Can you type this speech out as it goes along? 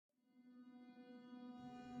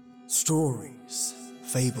Stories,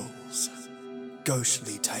 fables,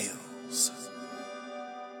 ghostly tales.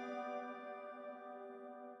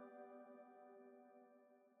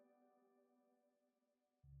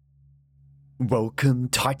 Welcome,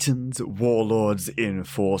 Titans, Warlords,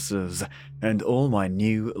 Enforcers, and all my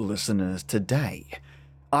new listeners. Today,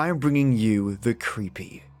 I'm bringing you the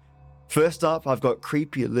creepy. First up, I've got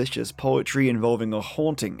creepy-alicious poetry involving a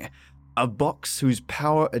haunting, a box whose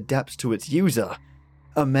power adapts to its user,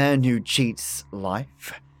 a man who cheats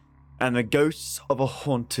life, and the ghosts of a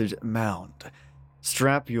haunted mound.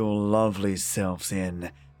 Strap your lovely selves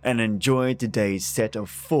in and enjoy today's set of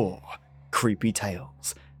 4 creepy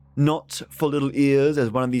tales. Not for little ears,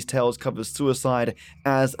 as one of these tales covers suicide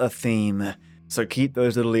as a theme, so keep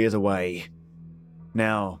those little ears away.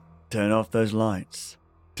 Now, turn off those lights,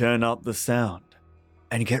 turn up the sound,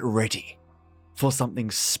 and get ready for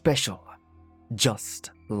something special,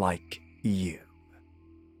 just like you.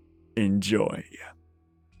 Enjoy.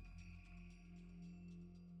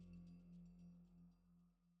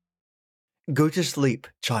 Go to sleep,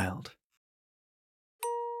 child.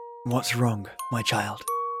 What's wrong, my child?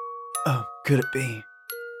 Oh, could it be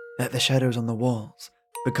that the shadows on the walls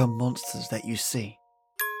become monsters that you see?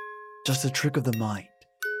 Just a trick of the mind.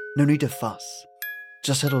 No need to fuss.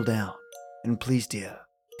 Just settle down, and please, dear,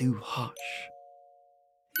 do hush.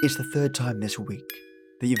 It's the 3rd time this week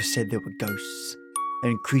that you've said there were ghosts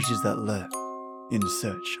and creatures that lurk in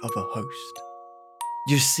search of a host.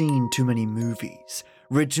 You've seen too many movies,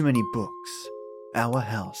 read too many books. Our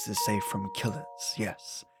house is safe from killers,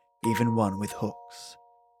 yes, even one with hooks.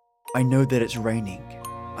 I know that it's raining,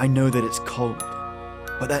 I know that it's cold,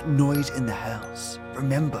 but that noise in the house,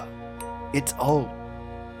 remember, it's old.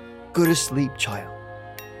 Go to sleep, child.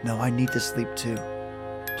 No, I need to sleep too.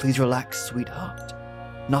 Please relax, sweetheart.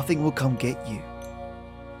 Nothing will come get you.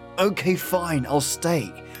 Okay, fine, I'll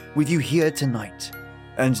stay with you here tonight.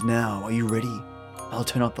 And now, are you ready? I'll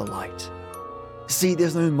turn off the light. See,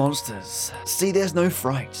 there's no monsters. See, there's no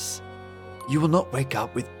frights. You will not wake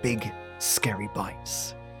up with big, scary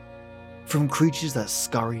bites. From creatures that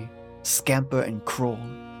scurry, scamper and crawl,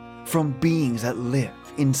 from beings that live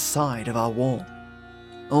inside of our wall.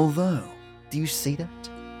 Although, do you see that?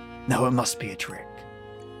 No, it must be a trick.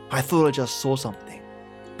 I thought I just saw something,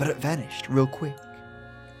 but it vanished real quick.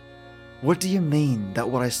 What do you mean that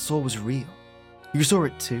what I saw was real? You saw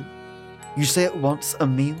it too? You say it wants a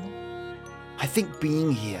meal? I think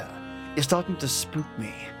being here is starting to spook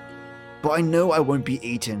me, but I know I won't be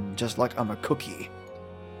eaten just like I'm a cookie.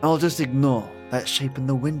 I'll just ignore that shape in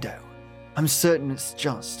the window. I'm certain it's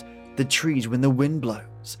just the trees when the wind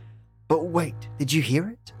blows. But wait, did you hear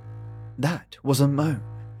it? That was a moan.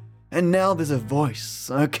 And now there's a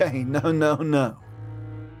voice. Okay, no.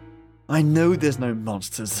 I know there's no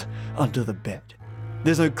monsters under the bed.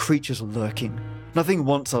 There's no creatures lurking. Nothing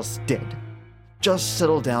wants us dead. Just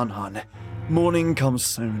settle down, hon. Morning comes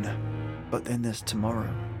soon. But then there's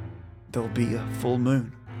tomorrow. There'll be a full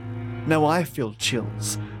moon. Now I feel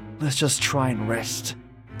chills. Let's just try and rest.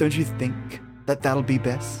 Don't you think that that'll be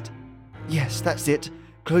best? Yes, that's it.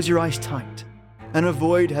 Close your eyes tight and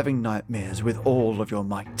avoid having nightmares with all of your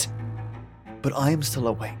might. But I am still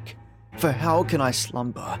awake, for how can I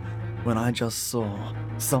slumber when I just saw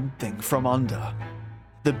something from under?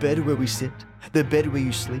 The bed where we sit, the bed where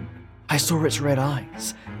you sleep. I saw its red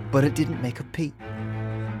eyes, but it didn't make a peep.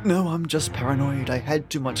 No, I'm just paranoid. I had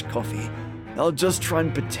too much coffee. I'll just try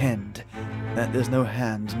and pretend that there's no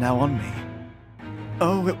hand now on me.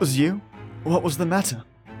 Oh, it was you? What was the matter?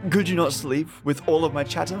 Could you not sleep with all of my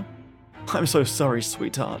chatter? I'm so sorry,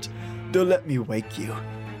 sweetheart. Don't let me wake you.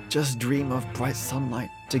 Just dream of bright sunlight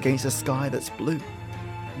against a sky that's blue.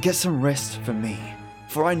 Get some rest for me,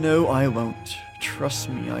 for I know I won't. Trust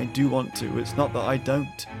me, I do want to. It's not that I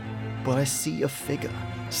don't. But I see a figure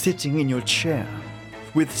sitting in your chair,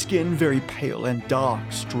 with skin very pale and dark,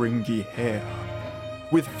 stringy hair,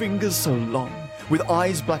 with fingers so long, with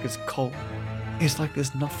eyes black as coal. It's like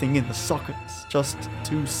there's nothing in the sockets, just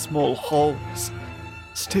 2 small holes.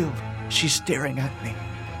 Still, she's staring at me.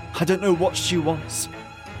 I don't know what she wants.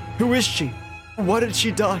 Who is she? Why did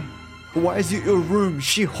she die? Why is it your room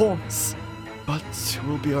she haunts? But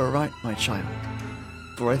we'll be alright, my child,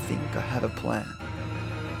 for I think I have a plan.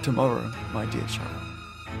 Tomorrow, my dear child,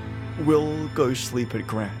 we'll go sleep at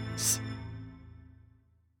Grant's.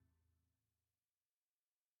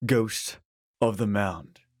 Ghost of the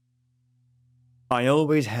Mound. I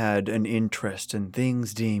always had an interest in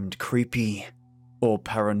things deemed creepy or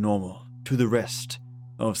paranormal to the rest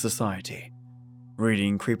of society,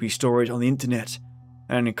 reading creepy stories on the internet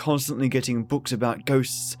and constantly getting books about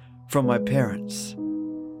ghosts from my parents.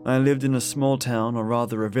 I lived in a small town, or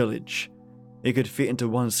rather a village. It could fit into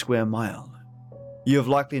 1 square mile. You have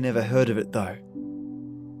likely never heard of it though.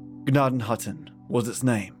 Gnadenhutten was its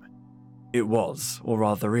name. It was, or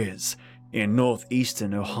rather is, in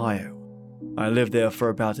northeastern Ohio. I lived there for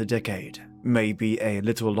about a decade, maybe a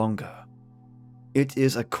little longer. It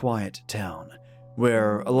is a quiet town,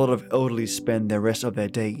 where a lot of elderly spend the rest of their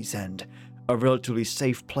days, and a relatively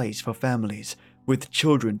safe place for families with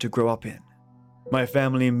children to grow up in. My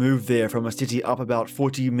family moved there from a city up about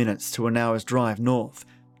 40 minutes to an hour's drive north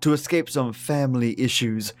to escape some family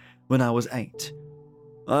issues when I was 8.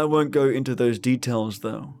 I won't go into those details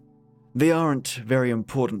though. They aren't very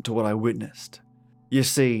important to what I witnessed. You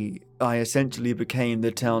see, I essentially became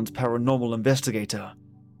the town's paranormal investigator.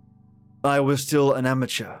 I was still an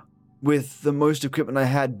amateur, with the most equipment I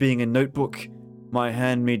had being a notebook, my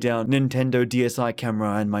hand-me-down Nintendo DSi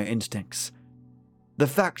camera, and my instincts. The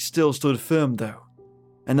facts still stood firm though,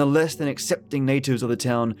 and the less than accepting natives of the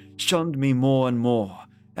town shunned me more and more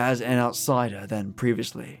as an outsider than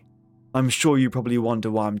previously. I'm sure you probably wonder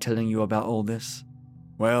why I'm telling you about all this.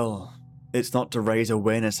 Well, it's not to raise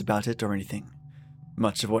awareness about it or anything.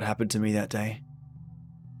 Much of what happened to me that day.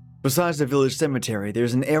 Besides the village cemetery,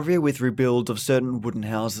 there's an area with rebuilds of certain wooden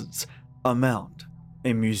houses, a mound,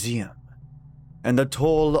 a museum, and a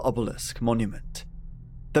tall obelisk monument.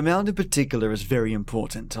 The mound in particular is very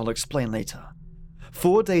important, I'll explain later.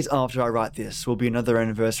 4 days after I write this will be another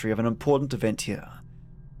anniversary of an important event here.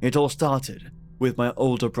 It all started with my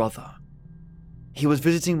older brother. He was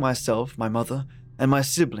visiting myself, my mother, and my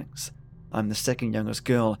siblings. I'm the second youngest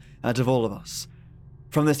girl out of all of us,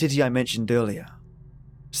 from the city I mentioned earlier,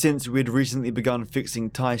 since we'd recently begun fixing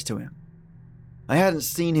ties to him. I hadn't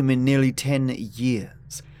seen him in nearly 10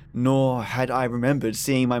 years, nor had I remembered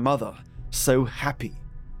seeing my mother so happy.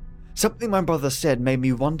 Something my brother said made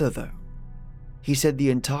me wonder though. He said the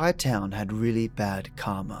entire town had really bad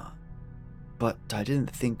karma, but I didn't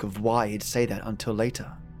think of why he'd say that until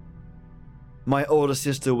later. My older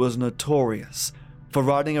sister was notorious for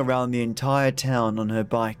riding around the entire town on her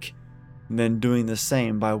bike, then doing the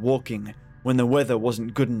same by walking when the weather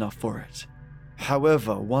wasn't good enough for it.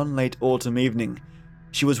 However, one late autumn evening,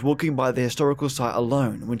 she was walking by the historical site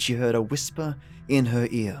alone when she heard a whisper in her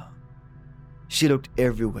ear. She looked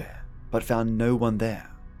everywhere, but found no one there.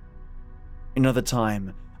 Another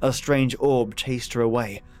time, a strange orb chased her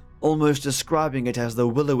away, almost describing it as the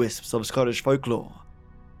will-o-wisps of Scottish folklore.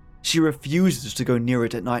 She refuses to go near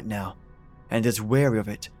it at night now, and is wary of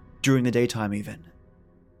it during the daytime even.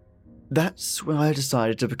 That's when I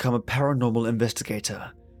decided to become a paranormal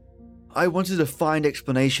investigator. I wanted to find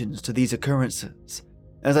explanations to these occurrences.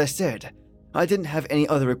 As I said, I didn't have any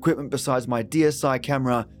other equipment besides my DSi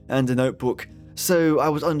camera and a notebook, so I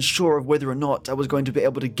was unsure of whether or not I was going to be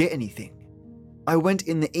able to get anything. I went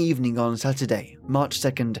in the evening on Saturday, March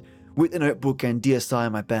 2nd, with a notebook and DSi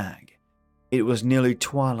in my bag. It was nearly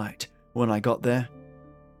twilight when I got there.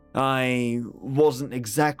 I wasn't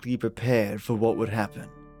exactly prepared for what would happen.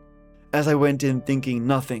 As I went in thinking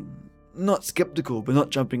nothing, not skeptical but not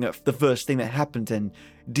jumping at the first thing that happened and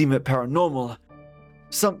deem it paranormal,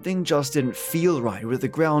 something just didn't feel right with the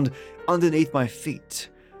ground underneath my feet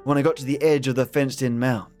when I got to the edge of the fenced-in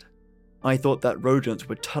mound. I thought that rodents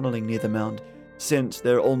were tunneling near the mound, since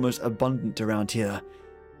they're almost abundant around here.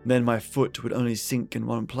 Then my foot would only sink in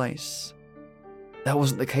one place. That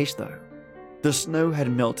wasn't the case though. The snow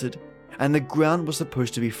had melted, and the ground was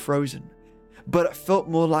supposed to be frozen, but it felt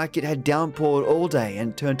more like it had downpoured all day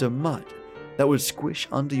and turned to mud that would squish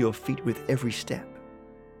under your feet with every step.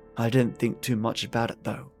 I didn't think too much about it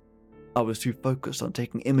though. I was too focused on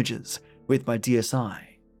taking images with my DSi.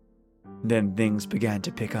 Then things began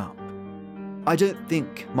to pick up. I don't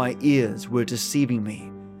think my ears were deceiving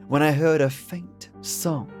me when I heard a faint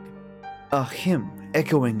song, a hymn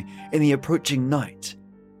echoing in the approaching night.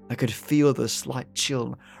 I could feel the slight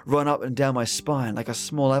chill run up and down my spine like a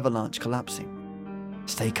small avalanche collapsing.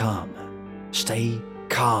 Stay calm. Stay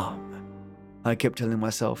calm. I kept telling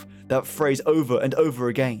myself that phrase over and over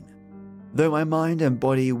again, though my mind and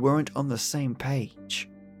body weren't on the same page.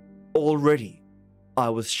 Already, I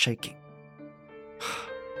was shaking.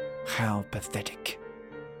 How pathetic.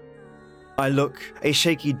 I took a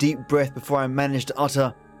shaky deep breath before I managed to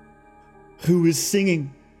utter, "Who is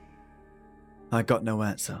singing?" I got no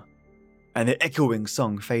answer, and the echoing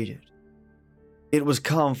song faded. It was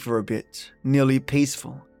calm for a bit, nearly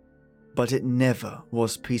peaceful, but it never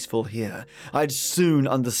was peaceful here. I'd soon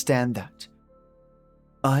understand that.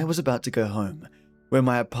 I was about to go home, where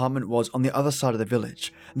my apartment was on the other side of the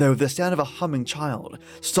village, though the sound of a humming child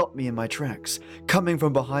stopped me in my tracks, coming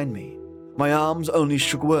from behind me. My arms only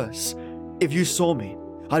shook worse. If you saw me,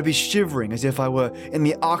 I'd be shivering as if I were in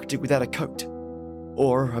the Arctic without a coat.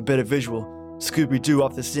 Or, a better visual, Scooby-Doo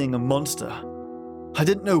after seeing a monster. I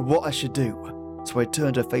didn't know what I should do, so I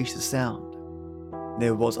turned to face the sound.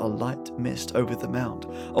 There was a light mist over the mound,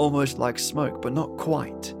 almost like smoke, but not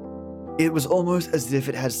quite. It was almost as if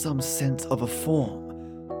it had some sense of a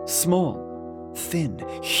form. Small, thin,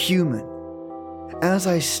 human. As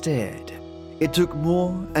I stared, it took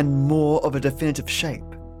more and more of a definitive shape,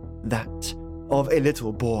 that of a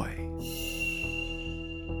little boy.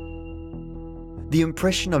 The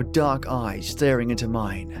impression of dark eyes staring into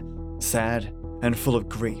mine, sad and full of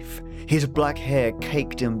grief, his black hair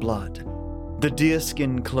caked in blood. The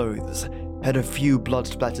deerskin clothes had a few blood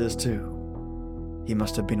splatters too. He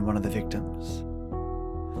must have been one of the victims.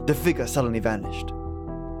 The figure suddenly vanished.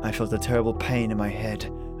 I felt a terrible pain in my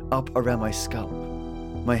head, up around my scalp.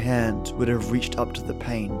 My hand would have reached up to the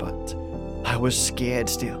pain, but I was scared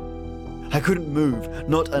still. I couldn't move,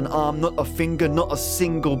 not an arm, not a finger, not a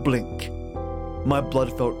single blink. My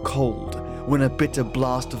blood felt cold when a bitter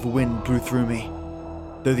blast of wind blew through me,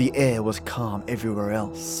 though the air was calm everywhere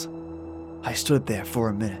else. I stood there for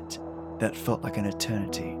a minute that felt like an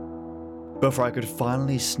eternity, before I could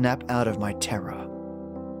finally snap out of my terror.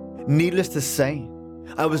 Needless to say,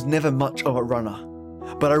 I was never much of a runner,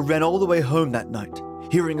 but I ran all the way home that night,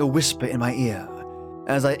 hearing a whisper in my ear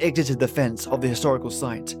as I exited the fence of the historical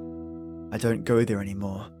site. I don't go there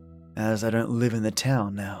anymore, as I don't live in the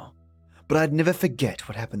town now, but I'd never forget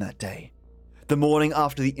what happened that day. The morning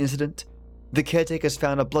after the incident, the caretakers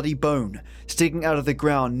found a bloody bone sticking out of the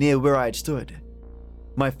ground near where I had stood.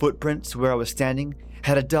 My footprints where I was standing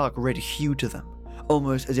had a dark red hue to them,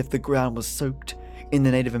 almost as if the ground was soaked in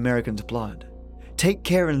the Native Americans' blood. Take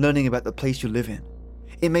care in learning about the place you live in.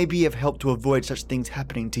 It may be of help to avoid such things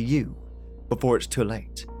happening to you before it's too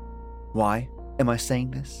late. Why am I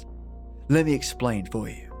saying this? Let me explain for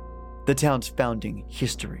you. The town's founding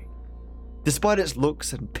history. Despite its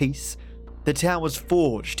looks and peace, the town was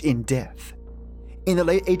forged in death. In the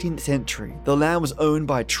late 18th century, the land was owned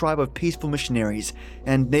by a tribe of peaceful missionaries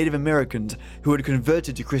and Native Americans who had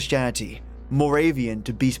converted to Christianity, Moravian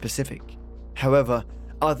to be specific. However,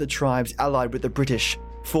 other tribes allied with the British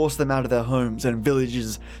forced them out of their homes and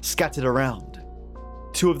villages scattered around.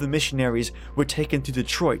 2 of the missionaries were taken to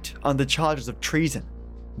Detroit under charges of treason,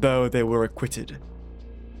 though they were acquitted.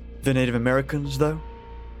 The Native Americans, though,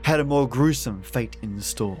 had a more gruesome fate in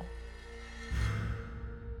store.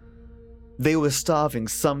 They were starving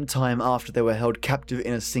some time after they were held captive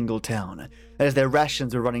in a single town, as their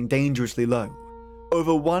rations were running dangerously low.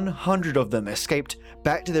 Over 100 of them escaped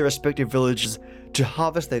back to their respective villages to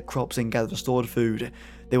harvest their crops and gather stored food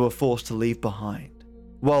they were forced to leave behind.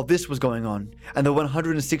 While this was going on, and the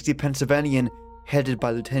 160 Pennsylvanian, headed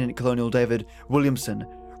by Lieutenant Colonel David Williamson,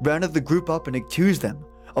 rounded the group up and accused them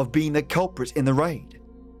of being the culprits in the raid.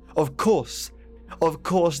 Of course,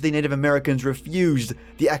 the Native Americans refused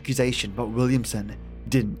the accusation, but Williamson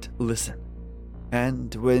didn't listen,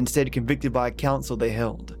 and were instead convicted by a council they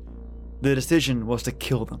held. The decision was to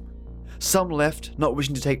kill them. Some left, not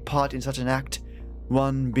wishing to take part in such an act,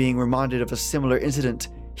 one being reminded of a similar incident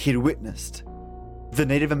he had witnessed. The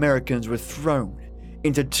Native Americans were thrown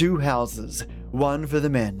into 2 houses, one for the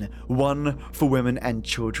men, one for women and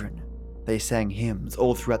children. They sang hymns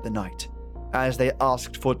all throughout the night, as they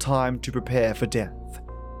asked for time to prepare for death.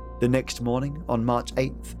 The next morning, on March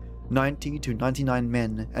 8th, 90 to 99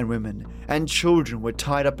 men and women and children were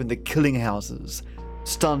tied up in the killing houses,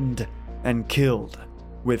 stunned and killed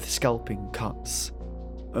with scalping cuts.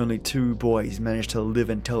 Only 2 boys managed to live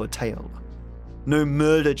and tell the tale. No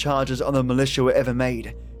murder charges on the militia were ever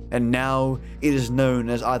made, and now it is known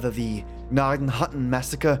as either the Gnadenhutten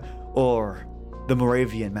Massacre or the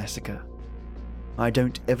Moravian Massacre. I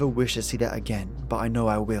don't ever wish to see that again, but I know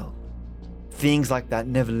I will. Things like that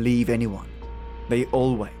never leave anyone. They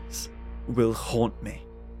always will haunt me.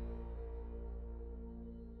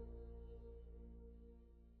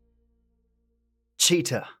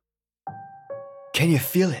 Cheetah. Can you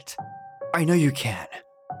feel it? I know you can.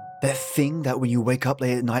 That thing that when you wake up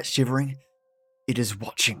late at night shivering, it is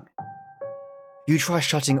watching. You try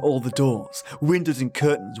shutting all the doors, windows and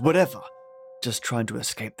curtains, whatever, just trying to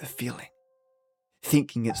escape the feeling.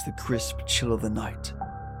 Thinking it's the crisp chill of the night,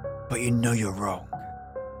 but you know you're wrong.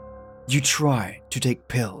 You try to take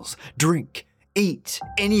pills, drink, eat,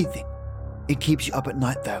 anything. It keeps you up at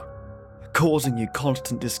night though, causing you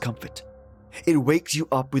constant discomfort. It wakes you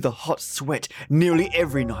up with a hot sweat nearly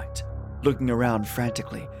every night, looking around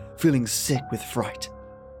frantically, feeling sick with fright.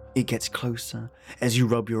 It gets closer as you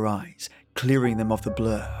rub your eyes, clearing them of the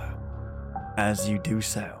blur. As you do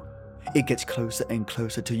so, It gets closer and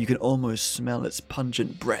closer till you can almost smell its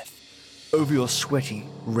pungent breath over your sweaty,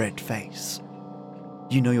 red face.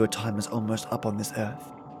 You know your time is almost up on this earth,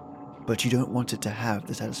 but you don't want it to have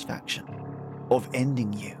the satisfaction of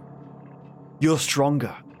ending you. You're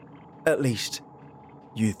stronger. At least,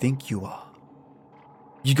 you think you are.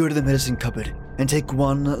 You go to the medicine cupboard and take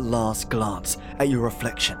one last glance at your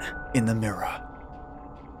reflection in the mirror.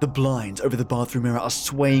 The blinds over the bathroom mirror are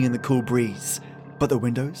swaying in the cool breeze, but the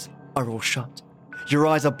windows are all shut. Your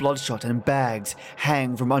eyes are bloodshot and bags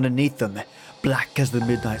hang from underneath them, black as the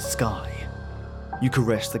midnight sky. You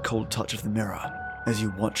caress the cold touch of the mirror as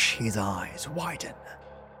you watch his eyes widen.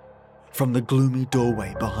 From the gloomy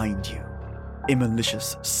doorway behind you, a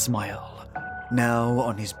malicious smile, now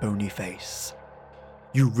on his bony face.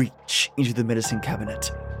 You reach into the medicine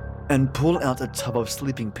cabinet and pull out a tub of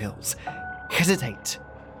sleeping pills. Hesitate.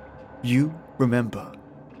 You remember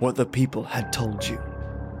what the people had told you.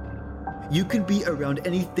 You can be around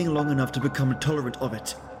anything long enough to become tolerant of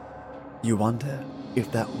it. You wonder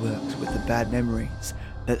if that works with the bad memories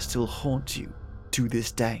that still haunt you to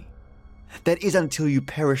this day. That is until you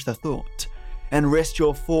perish the thought and rest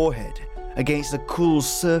your forehead against the cool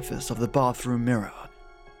surface of the bathroom mirror.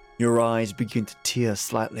 Your eyes begin to tear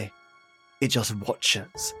slightly. It just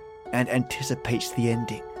watches and anticipates the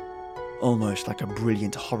ending, almost like a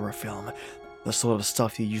brilliant horror film, the sort of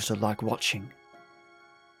stuff you used to like watching.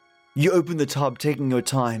 You open the tub, taking your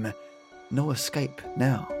time. No escape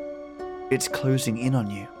now. It's closing in on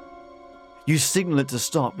you. You signal it to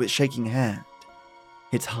stop with shaking hand.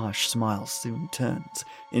 Its harsh smile soon turns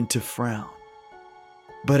into frown.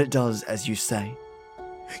 But it does as you say.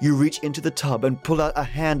 You reach into the tub and pull out a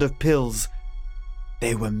hand of pills.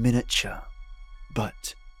 They were miniature,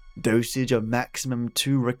 but dosage of maximum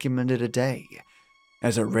 2 recommended a day,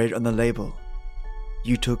 as it read on the label.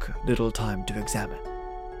 You took little time to examine.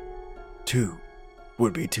 2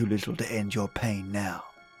 would be too little to end your pain now.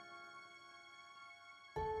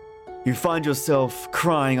 You find yourself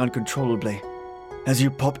crying uncontrollably as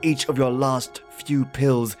you pop each of your last few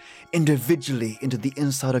pills individually into the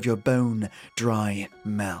inside of your bone-dry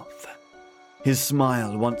mouth. His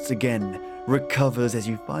smile once again recovers as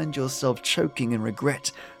you find yourself choking in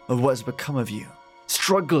regret of what has become of you,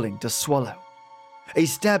 struggling to swallow. A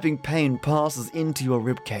stabbing pain passes into your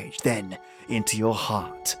ribcage, then into your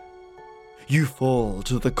heart. You fall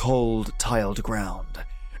to the cold, tiled ground,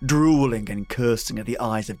 drooling and cursing at the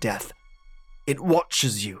eyes of death. It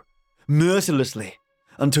watches you mercilessly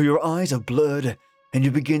until your eyes are blurred and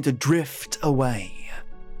you begin to drift away,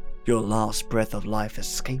 your last breath of life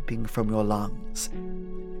escaping from your lungs.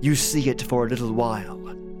 You see it for a little while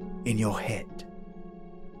in your head,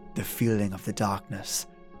 the feeling of the darkness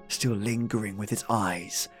still lingering with its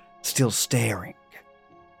eyes, still staring.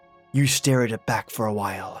 You stare at it back for a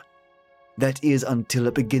while. That is until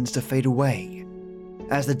it begins to fade away,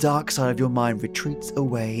 as the dark side of your mind retreats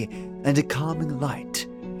away and a calming light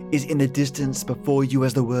is in the distance before you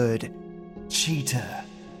as the word cheetah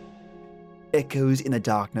echoes in the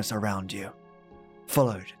darkness around you,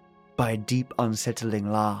 followed by a deep,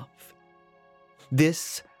 unsettling laugh.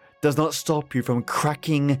 This does not stop you from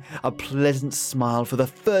cracking a pleasant smile for the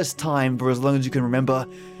first time for as long as you can remember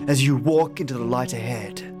as you walk into the light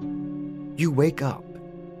ahead. You wake up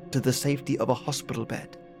to the safety of a hospital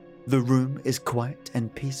bed. The room is quiet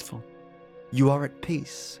and peaceful. You are at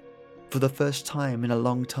peace for the first time in a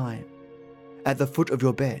long time. At the foot of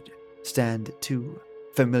your bed stand 2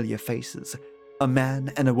 familiar faces, a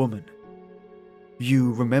man and a woman.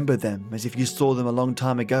 You remember them as if you saw them a long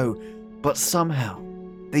time ago, but somehow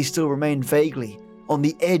they still remain vaguely on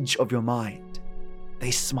the edge of your mind.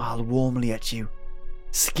 They smile warmly at you,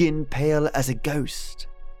 skin pale as a ghost.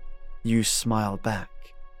 You smile back,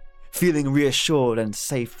 feeling reassured and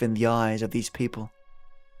safe in the eyes of these people.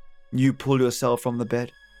 You pull yourself from the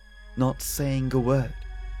bed, not saying a word.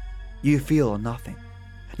 You feel nothing,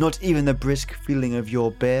 not even the brisk feeling of your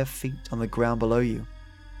bare feet on the ground below you.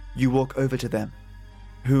 You walk over to them,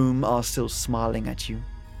 whom are still smiling at you.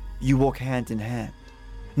 You walk hand in hand,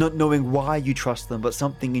 not knowing why you trust them, but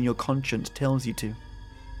something in your conscience tells you to.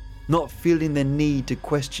 Not feeling the need to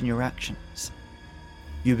question your actions.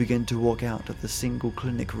 You begin to walk out of the single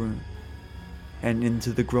clinic room and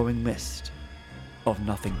into the growing mist of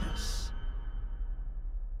nothingness.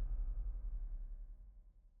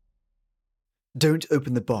 Don't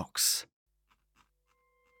open the box.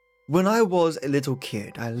 When I was a little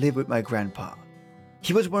kid, I lived with my grandpa.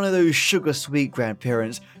 He was one of those sugar-sweet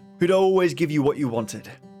grandparents who'd always give you what you wanted,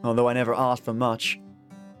 although I never asked for much.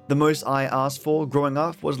 The most I asked for growing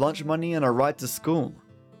up was lunch money and a ride to school.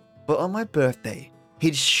 But on my birthday,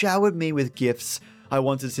 he'd showered me with gifts I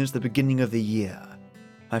wanted since the beginning of the year.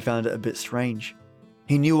 I found it a bit strange.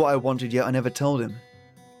 He knew what I wanted, yet I never told him.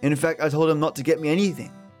 In fact, I told him not to get me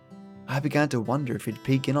anything. I began to wonder if he'd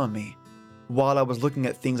peek in on me while I was looking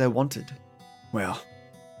at things I wanted. Well,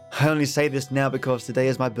 I only say this now because today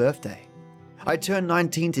is my birthday. I turned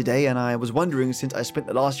 19 today, and I was wondering, since I spent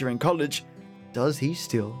the last year in college, does he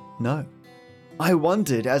still know? I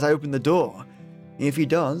wondered as I opened the door. If he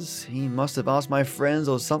does, he must have asked my friends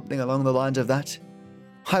or something along the lines of that.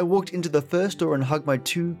 I walked into the first door and hugged my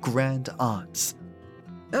 2 grand aunts.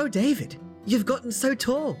 "Oh, David, you've gotten so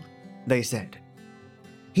tall," they said.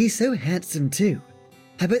 "He's so handsome too.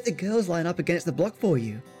 I bet the girls line up against the block for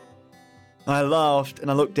you." I laughed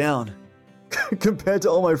and I looked down. Compared to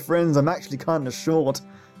all my friends, I'm actually kind of short.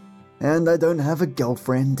 And I don't have a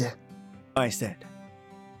girlfriend, I said.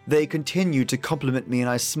 They continued to compliment me and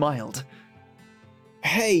I smiled.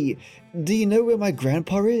 "Hey, do you know where my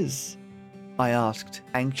grandpa is?" I asked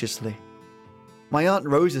anxiously. My Aunt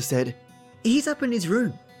Rosa said, "He's up in his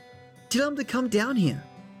room. Tell him to come down here."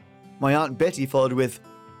 My Aunt Betty followed with,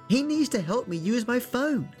 "He needs to help me use my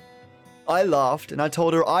phone." I laughed and I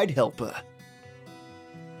told her I'd help her.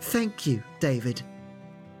 "Thank you, David,"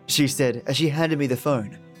 she said as she handed me the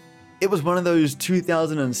phone. It was one of those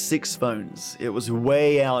 2006 phones. It was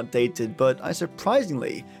way outdated, but I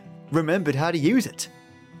surprisingly remembered how to use it.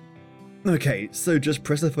 "Okay, so just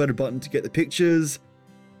press the photo button to get the pictures,"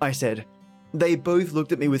 I said. They both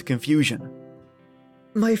looked at me with confusion.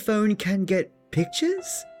 "My phone can get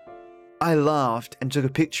pictures?" I laughed and took a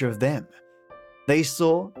picture of them. They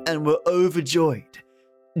saw and were overjoyed.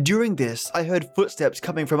 During this, I heard footsteps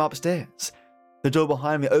coming from upstairs. The door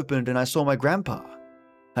behind me opened and I saw my grandpa.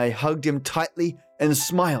 I hugged him tightly and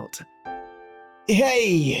smiled.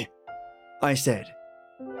 "Hey!" I said.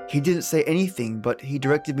 He didn't say anything, but he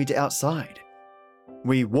directed me to outside.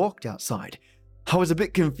 We walked outside. I was a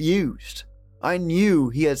bit confused. I knew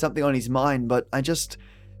he had something on his mind, but I just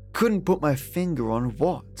couldn't put my finger on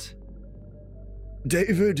what.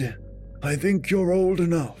 David, I think you're old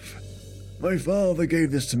enough. My father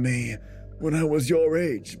gave this to me when I was your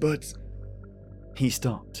age, but He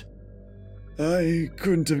stopped. I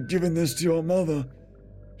couldn't have given this to your mother.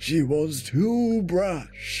 She was too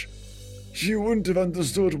brash. She wouldn't have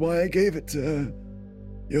understood why I gave it to her.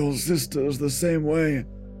 Your sister's the same way.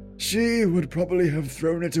 She would probably have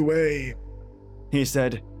thrown it away. He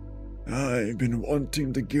said, I've been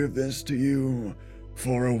wanting to give this to you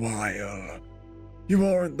for a while. You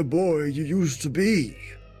aren't the boy you used to be.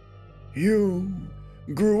 You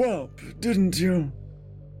grew up, didn't you?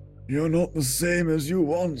 You're not the same as you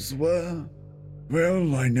once were.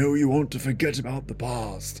 Well, I know you want to forget about the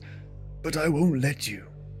past, but I won't let you.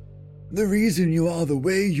 The reason you are the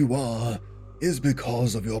way you are is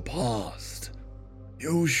because of your past.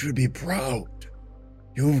 You should be proud.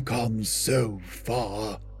 You've come so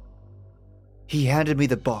far. He handed me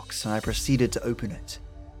the box and I proceeded to open it.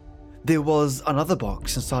 There was another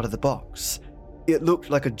box inside of the box. It looked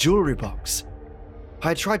like a jewelry box.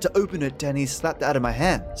 I tried to open it and he slapped it out of my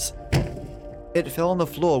hands. It fell on the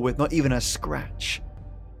floor with not even a scratch.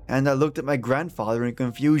 And I looked at my grandfather in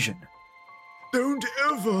confusion. Don't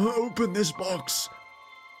ever open this box,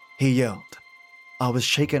 he yelled. I was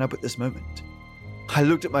shaken up at this moment. I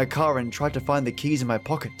looked at my car and tried to find the keys in my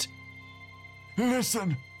pocket.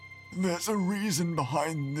 Listen, there's a reason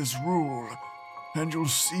behind this rule, and you'll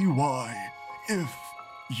see why if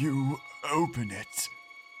you open it.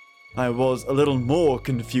 I was a little more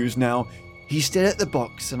confused now. He stared at the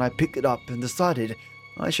box and I picked it up and decided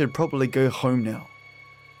I should probably go home now.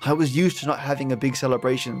 I was used to not having a big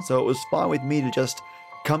celebration, so it was fine with me to just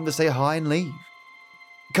come to say hi and leave.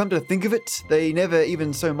 Come to think of it, they never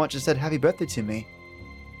even so much as said happy birthday to me.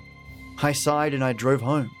 I sighed and I drove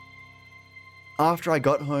home. After I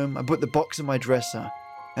got home, I put the box in my dresser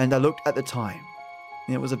and I looked at the time.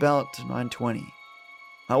 It was about 9:20.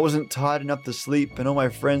 I wasn't tired enough to sleep and all my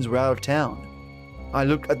friends were out of town. I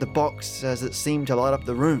looked at the box as it seemed to light up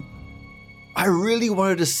the room. I really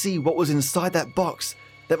wanted to see what was inside that box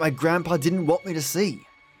that my grandpa didn't want me to see.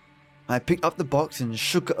 I picked up the box and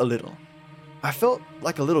shook it a little. I felt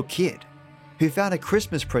like a little kid who found a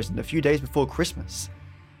Christmas present a few days before Christmas.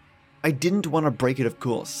 I didn't want to break it, of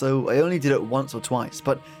course, so I only did it once or twice,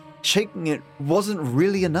 but shaking it wasn't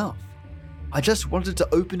really enough. I just wanted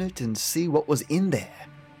to open it and see what was in there.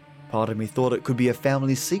 Part of me thought it could be a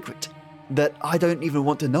family secret that I don't even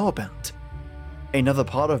want to know about. Another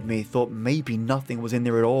part of me thought maybe nothing was in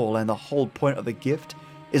there at all, and the whole point of the gift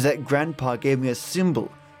is that Grandpa gave me a symbol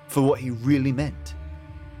for what he really meant.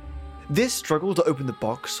 This struggle to open the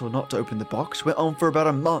box or not to open the box went on for about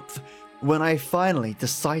a month when I finally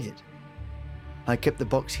decided. I kept the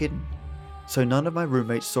box hidden, so none of my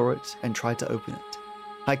roommates saw it and tried to open it.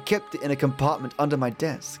 I kept it in a compartment under my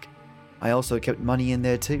desk. I also kept money in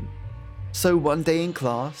there too. So one day in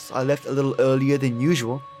class, I left a little earlier than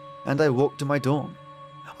usual, and I walked to my dorm.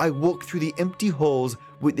 I walked through the empty halls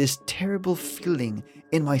with this terrible feeling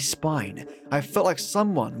in my spine. I felt like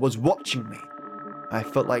someone was watching me. I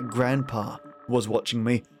felt like Grandpa was watching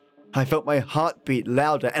me. I felt my heart beat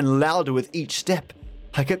louder and louder with each step.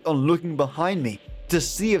 I kept on looking behind me to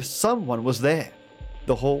see if someone was there.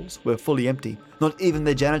 The halls were fully empty. Not even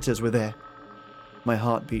the janitors were there. My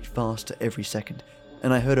heart beat faster every second,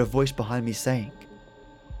 and I heard a voice behind me saying,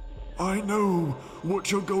 I know what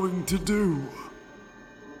you're going to do.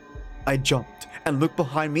 I jumped and looked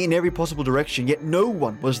behind me in every possible direction, yet no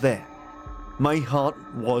one was there. My heart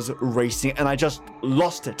was racing, and I just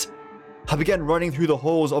lost it. I began running through the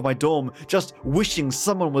halls of my dorm, just wishing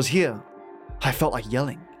someone was here. I felt like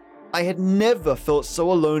yelling. I had never felt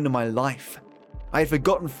so alone in my life. I had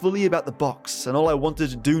forgotten fully about the box, and all I wanted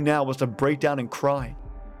to do now was to break down and cry.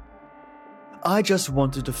 I just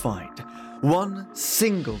wanted to find one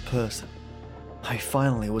single person. I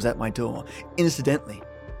finally was at my door. Incidentally,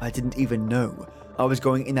 I didn't even know I was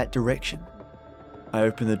going in that direction. I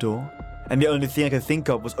opened the door, and the only thing I could think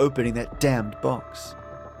of was opening that damned box.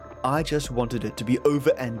 I just wanted it to be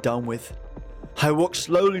over and done with. I walked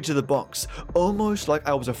slowly to the box, almost like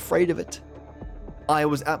I was afraid of it. I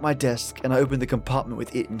was at my desk and I opened the compartment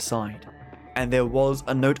with it inside, and there was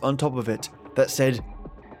a note on top of it that said,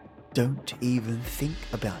 "Don't even think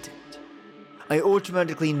about it." I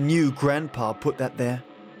automatically knew Grandpa put that there.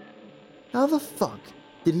 How the fuck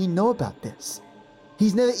did he know about this?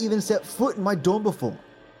 He's never even set foot in my dorm before.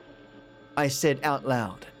 I said out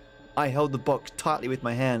loud. I held the box tightly with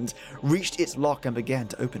my hands, reached its lock and began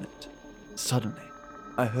to open it. Suddenly,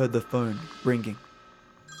 I heard the phone ringing.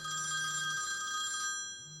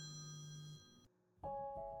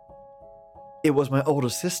 It was my older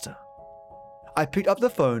sister. I picked up the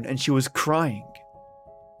phone and she was crying.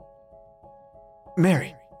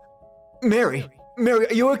 Mary,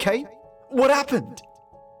 are you okay? What happened?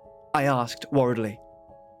 I asked worriedly.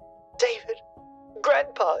 David,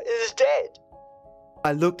 Grandpa is dead.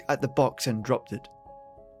 I looked at the box and dropped it.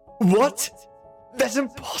 What? That's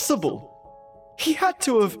impossible. He had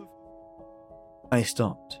to have... I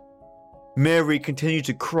stopped. Mary continued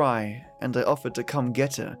to cry, and I offered to come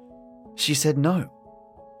get her. She said no.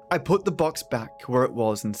 I put the box back where it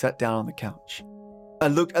was and sat down on the couch. I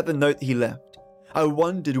looked at the note he left. I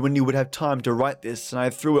wondered when he would have time to write this, and I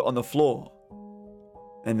threw it on the floor.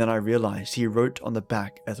 And then I realized he wrote on the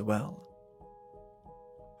back as well.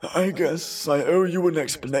 I guess I owe you an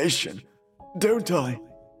explanation, don't I?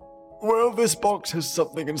 Well, this box has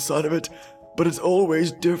something inside of it, but it's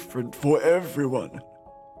always different for everyone.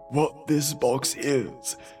 What this box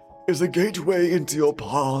is a gateway into your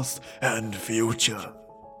past and future.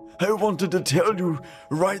 I wanted to tell you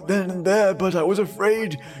right then and there, but I was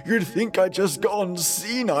afraid you'd think I'd just gone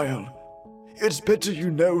senile. It's better you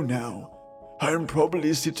know now. I'm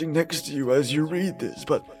probably sitting next to you as you read this,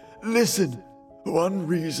 but listen. One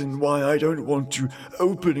reason why I don't want you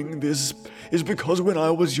opening this is because when I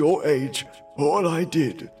was your age, all I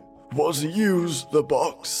did was use the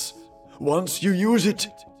box. Once you use it,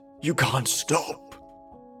 you can't stop.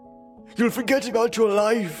 You'll forget about your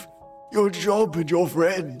life, your job, and your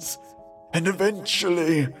friends. And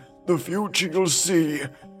eventually, the future you'll see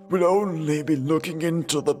will only be looking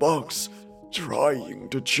into the box, trying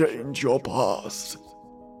to change your past.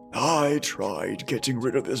 I tried getting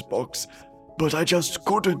rid of this box, but I just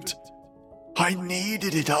couldn't. I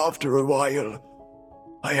needed it after a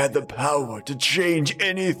while. I had the power to change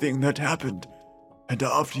anything that happened, and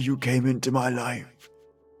after you came into my life,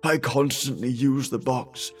 I constantly used the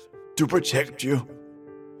box to protect you.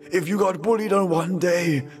 If you got bullied on one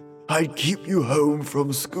day, I'd keep you home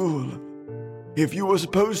from school. If you were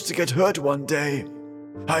supposed to get hurt one day,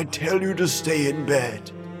 I'd tell you to stay in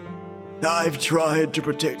bed. I've tried to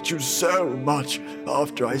protect you so much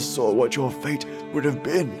after I saw what your fate would have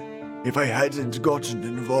been if I hadn't gotten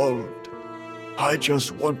involved. I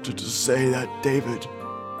just wanted to say that, David.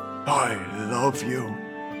 I love you.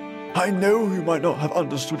 I know you might not have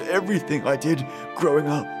understood everything I did growing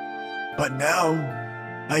up, but now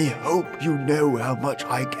I hope you know how much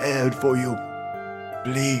I cared for you.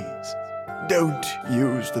 Please, don't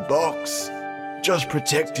use the box. Just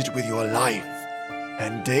protect it with your life.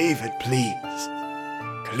 And David, please,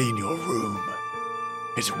 clean your room.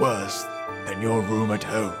 It's worse than your room at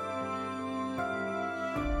home.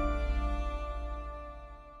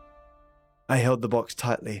 I held the box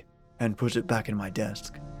tightly and put it back in my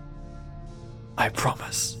desk. I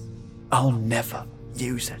promise I'll never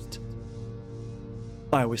use it.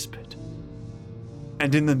 I whispered,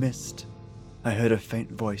 and in the mist, I heard a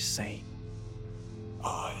faint voice saying,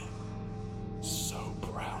 I'm so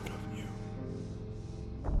proud of you.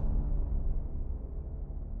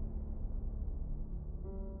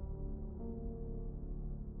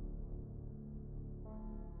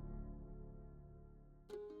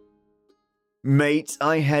 Mate,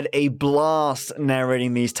 I had a blast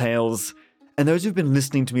narrating these tales, and those who've been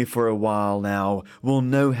listening to me for a while now will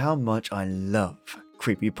know how much I love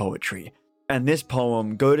creepy poetry. And this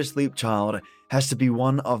poem, Go to Sleep Child, has to be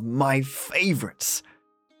one of my favorites.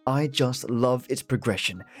 I just love its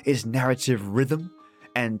progression, its narrative rhythm,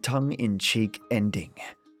 and tongue-in-cheek ending.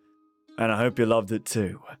 And I hope you loved it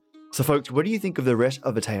too. So folks, what do you think of the rest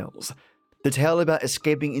of the tales? The tale about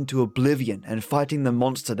escaping into oblivion and fighting the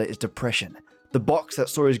monster that is depression. The box that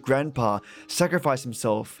saw his grandpa sacrifice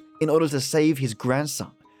himself in order to save his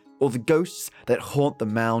grandson. Or the ghosts that haunt the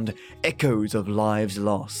mound, echoes of lives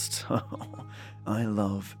lost. I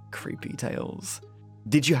love creepy tales.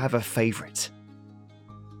 Did you have a favorite?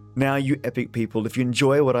 Now, you epic people, if you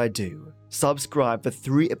enjoy what I do, subscribe for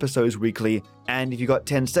 3 episodes weekly, and if you got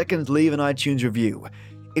 10 seconds, leave an iTunes review.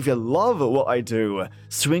 If you love what I do,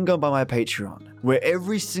 swing on by my Patreon, where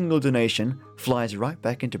every single donation flies right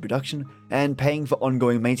back into production and paying for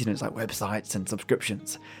ongoing maintenance like websites and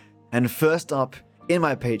subscriptions. And first up in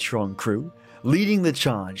my Patreon crew, leading the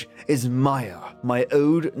charge, is Maya, my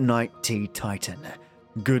Ode Night Tea Titan.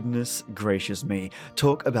 Goodness gracious me,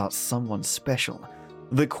 talk about someone special.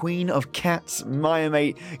 The Queen of Cats, Maya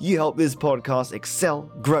mate, you help this podcast excel,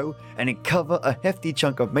 grow, and cover a hefty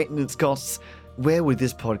chunk of maintenance costs. Where would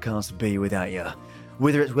this podcast be without you?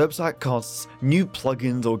 Whether it's website costs, new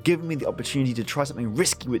plugins, or giving me the opportunity to try something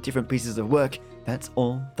risky with different pieces of work, that's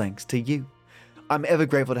all thanks to you. I'm ever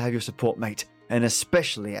grateful to have your support, mate, and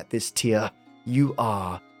especially at this tier, you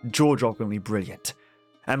are jaw-droppingly brilliant.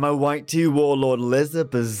 And my white tea warlord Leza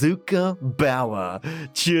Bazooka Bauer.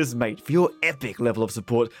 Cheers, mate, for your epic level of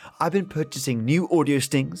support. I've been purchasing new audio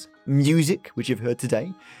stings, music, which you've heard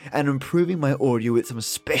today, and improving my audio with some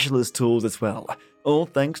specialist tools as well. All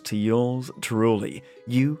thanks to yours truly.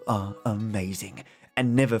 You are amazing.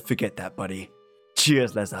 And never forget that, buddy.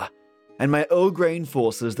 Cheers, Leza. And my Earl Grey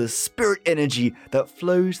enforces the spirit energy that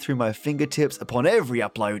flows through my fingertips upon every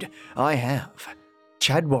upload. I have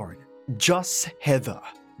Chad Warren, Joss Heather,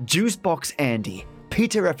 Juicebox Andy,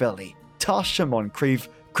 Peter Raffelli, Tasha Moncrief,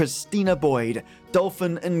 Christina Boyd,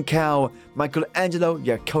 Dolphin and Cow, Michelangelo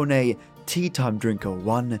Yacone, Tea Time Drinker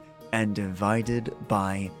 1, and Divided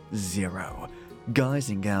by 0. Guys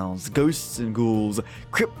and gals, ghosts and ghouls,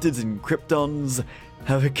 cryptids and kryptons,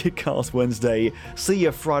 have a kick-ass Wednesday. See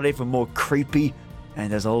you Friday for more creepy,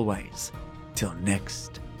 and as always, till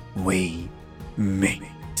next we meet.